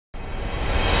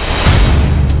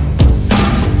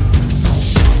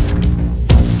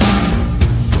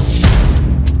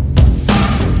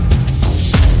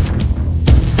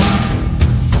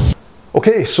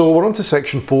Okay, so we're on to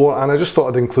section 4, and I just thought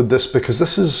I'd include this because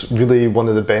this is really one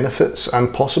of the benefits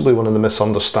and possibly one of the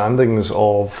misunderstandings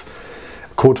of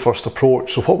code first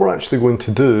approach. So what we're actually going to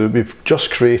do, we've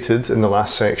just created, in the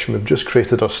last section, we've just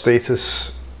created our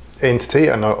status entity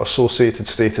and our associated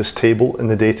status table in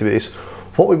the database.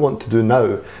 What we want to do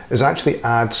now is actually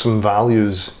add some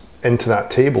values into that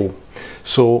table.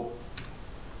 So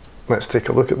let's take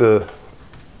a look at the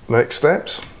next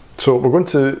steps. So we're going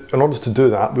to, in order to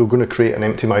do that, we're going to create an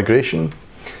empty migration.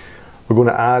 We're going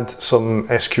to add some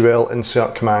SQL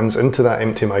insert commands into that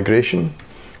empty migration,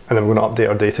 and then we're going to update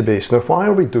our database. Now, why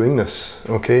are we doing this?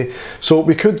 Okay, so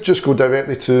we could just go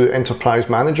directly to Enterprise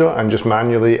Manager and just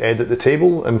manually edit the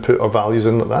table and put our values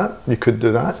in like that. You could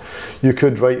do that. You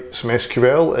could write some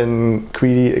SQL in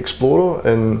Query Explorer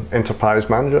in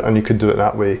Enterprise Manager, and you could do it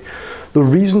that way. The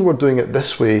reason we're doing it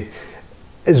this way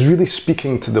is really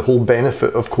speaking to the whole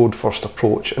benefit of code first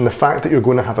approach and the fact that you're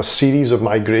going to have a series of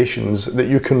migrations that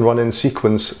you can run in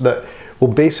sequence that will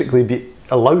basically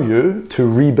allow you to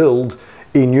rebuild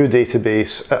a new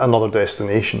database at another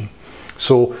destination.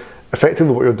 So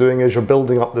effectively what you're doing is you're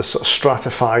building up this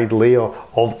stratified layer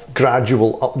of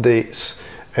gradual updates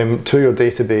to your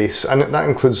database, and that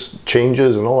includes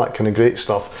changes and all that kind of great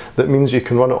stuff. That means you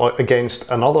can run it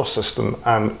against another system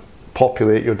and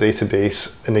populate your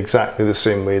database in exactly the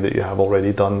same way that you have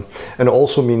already done. And it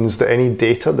also means that any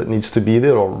data that needs to be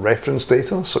there, or reference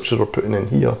data, such as we're putting in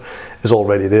here, is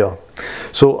already there.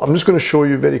 So I'm just going to show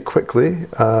you very quickly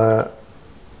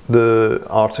the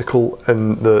article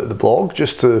in the blog,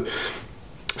 just to,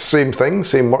 same thing,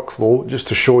 same workflow, just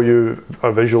to show you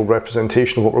a visual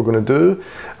representation of what we're going to do.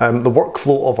 The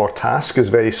workflow of our task is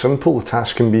very simple. The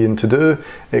task can be in to do,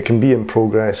 it can be in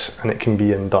progress, and it can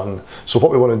be in done. So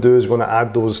what we want to do is we want to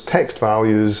add those text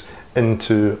values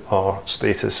into our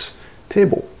status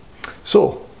table.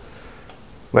 So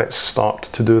let's start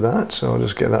to do that. So I'll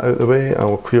just get that out of the way.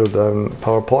 I'll clear down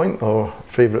PowerPoint, our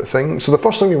favorite thing. So the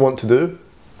first thing we want to do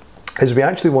is we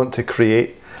actually want to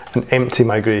create an empty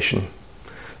migration.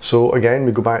 So again,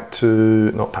 we go back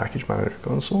to, not Package Manager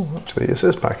Console, actually it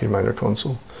says Package Manager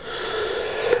Console.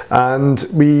 And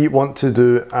we want to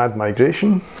do add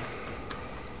migration.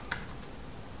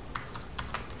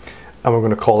 And we're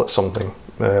going to call it something.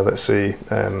 Let's say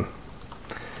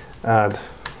add,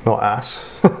 not as,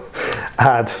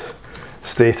 add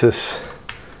status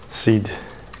seed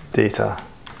data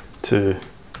to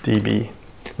DB.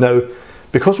 Now,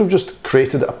 because we've just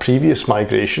created a previous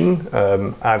migration,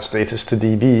 add status to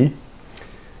DB,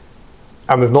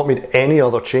 and we've not made any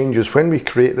other changes, when we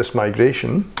create this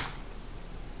migration,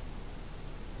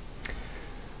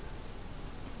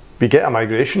 we get a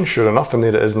migration, sure enough, and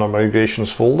there it is in our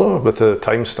migrations folder with a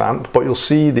timestamp, but you'll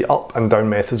see the up and down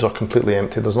methods are completely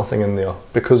empty. There's nothing in there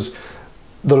because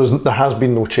there has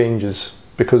been no changes,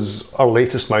 because our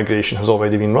latest migration has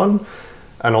already been run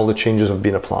and all the changes have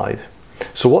been applied.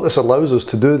 So what this allows us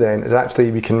to do then is actually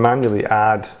we can manually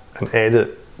add and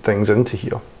edit things into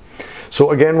here. So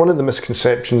again, one of the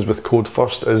misconceptions with code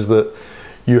first is that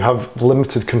you have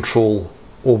limited control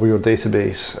over your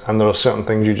database, and there are certain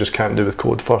things you just can't do with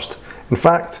code first. In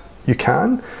fact, you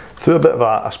can, through a bit of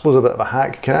a, I suppose a bit of a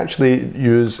hack, you can actually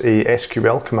use a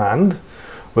SQL command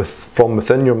from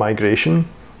within your migration,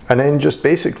 and then just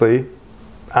basically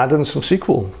add in some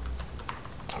SQL,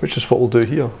 which is what we'll do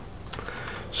here.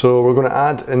 So we're going to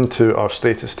add into our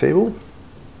status table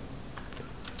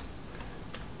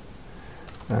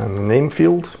and the name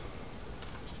field,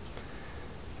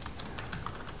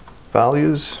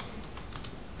 values.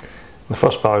 The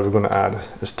first value we're going to add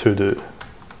is to do.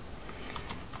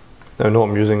 Now note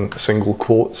I'm using single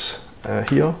quotes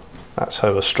here. That's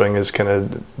how a string is kind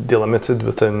of delimited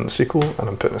within SQL, and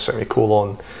I'm putting a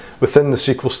semicolon within the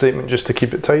SQL statement just to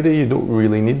keep it tidy. You don't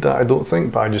really need that, I don't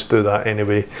think, but I just do that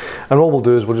anyway. And all we'll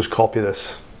do is we'll just copy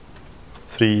this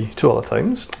two other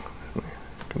times.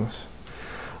 Goodness.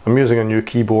 I'm using a new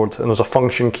keyboard, and there's a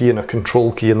function key and a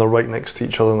control key, and they're right next to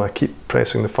each other, and I keep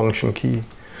pressing the function key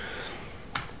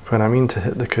when I mean to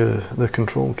hit the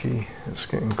control key. It's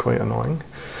getting quite annoying.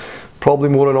 Probably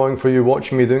more annoying for you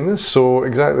watching me doing this. So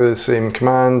exactly the same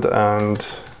command, and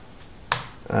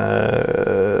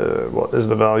what is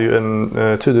the value in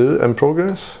to do in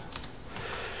progress?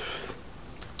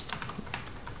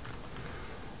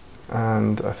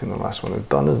 And I think the last one is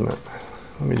done, isn't it?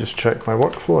 Let me just check my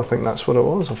workflow. I think that's what it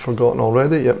was. I've forgotten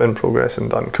already. Yep, in progress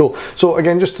and done. Cool. So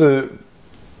again, just to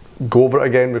go over it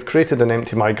again, we've created an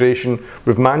empty migration.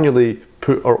 We've manually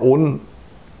put our own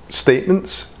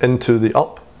statements into the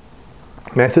up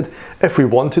method. If we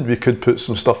wanted, we could put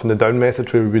some stuff in the down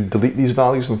method where we would delete these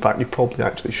values. In fact, you probably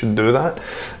actually should do that.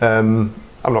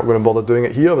 I'm not going to bother doing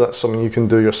it here, but that's something you can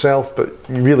do yourself. But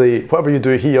really, whatever you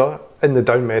do here, in the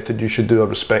down method, you should do a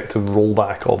respective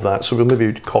rollback of that. So we'll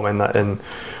maybe comment that in.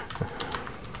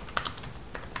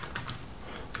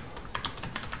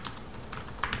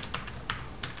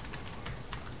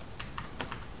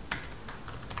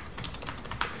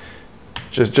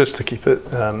 Just to keep it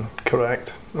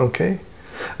correct, okay?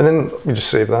 And then we just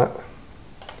save that.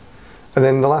 And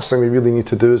then the last thing we really need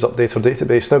to do is update our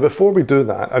database. Now, before we do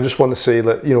that, I just want to say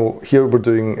that, you know, here we're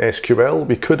doing SQL.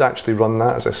 We could actually run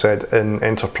that, as I said, in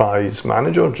Enterprise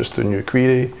Manager, just a new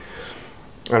query.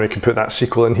 And we can put that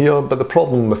SQL in here. But the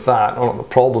problem with that, or not the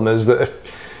problem, is that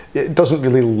if it doesn't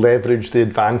really leverage the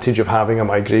advantage of having a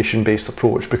migration-based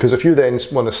approach, because if you then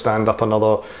want to stand up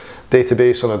another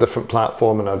database on a different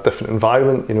platform in a different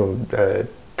environment, you know,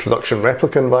 production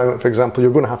replica environment, for example,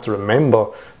 you're going to have to remember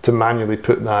to manually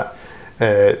put that,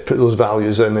 put those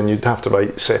values in, and you'd have to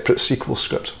write separate SQL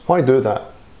scripts. Why do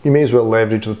that? You may as well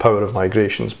leverage the power of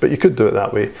migrations, but you could do it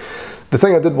that way. The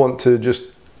thing I did want to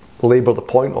just labour the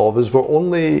point of is we're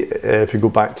only, if you go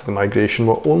back to the migration,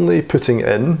 we're only putting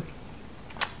in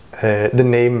the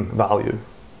name value.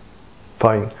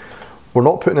 Fine. We're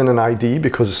not putting in an ID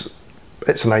because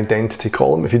it's an identity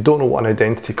column. If you don't know what an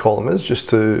identity column is, just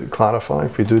to clarify,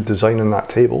 if we do design in that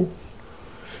table,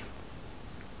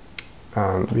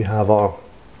 and we have our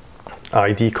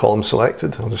ID column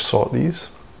selected, I'll just sort these.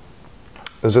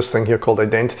 There's this thing here called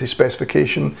identity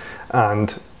specification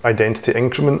and identity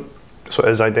increment. So it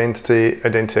is identity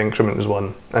increment is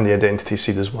 1, and the identity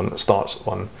seed is 1, that starts at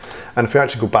 1. And if we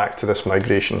actually go back to this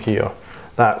migration here,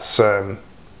 that's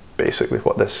basically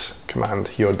what this command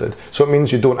here did. So it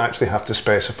means you don't actually have to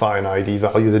specify an ID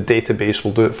value. The database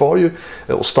will do it for you.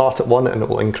 It will start at 1 and it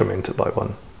will increment it by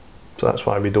 1. So that's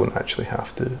why we don't actually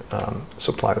have to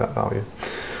supply that value.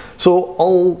 So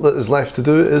all that is left to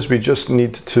do is we just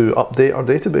need to update our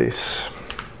database.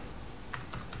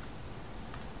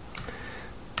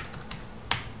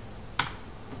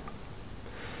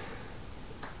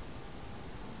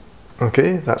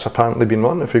 Okay, that's apparently been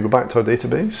run. If we go back to our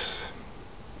database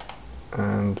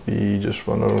and we just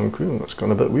run our own query, that's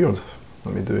gone a bit weird.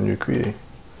 Let me do a new query.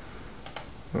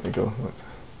 There we go.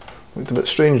 Looked a bit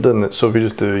strange, didn't it? So if we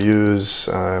just do use,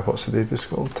 what's the database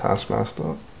called?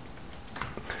 Taskmaster.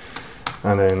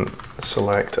 And then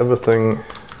select everything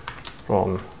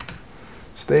from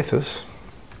status.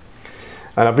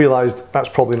 And I've realised that's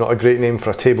probably not a great name for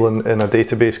a table in a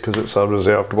database because it's a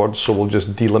reserved word, so we'll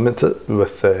just delimit it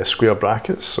with square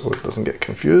brackets so it doesn't get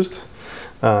confused.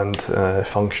 And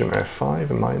function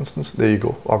F5 in my instance. There you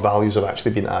go, our values have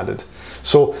actually been added.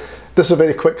 So this is a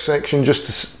very quick section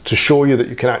just to show you that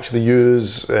you can actually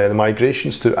use the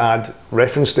migrations to add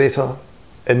reference data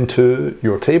into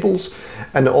your tables,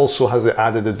 and it also has the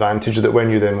added advantage that when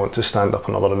you then want to stand up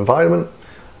another environment,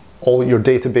 all your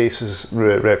database is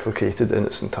replicated in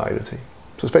its entirety.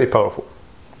 So it's very powerful.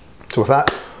 So with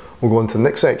that, we'll go on to the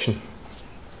next section.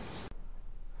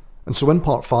 And so in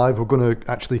part 5, we're going to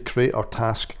actually create our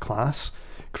task class,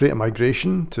 create a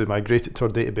migration to migrate it to our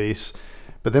database,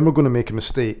 but then we're going to make a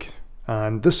mistake.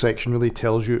 And this section really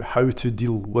tells you how to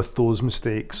deal with those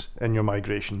mistakes in your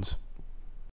migrations.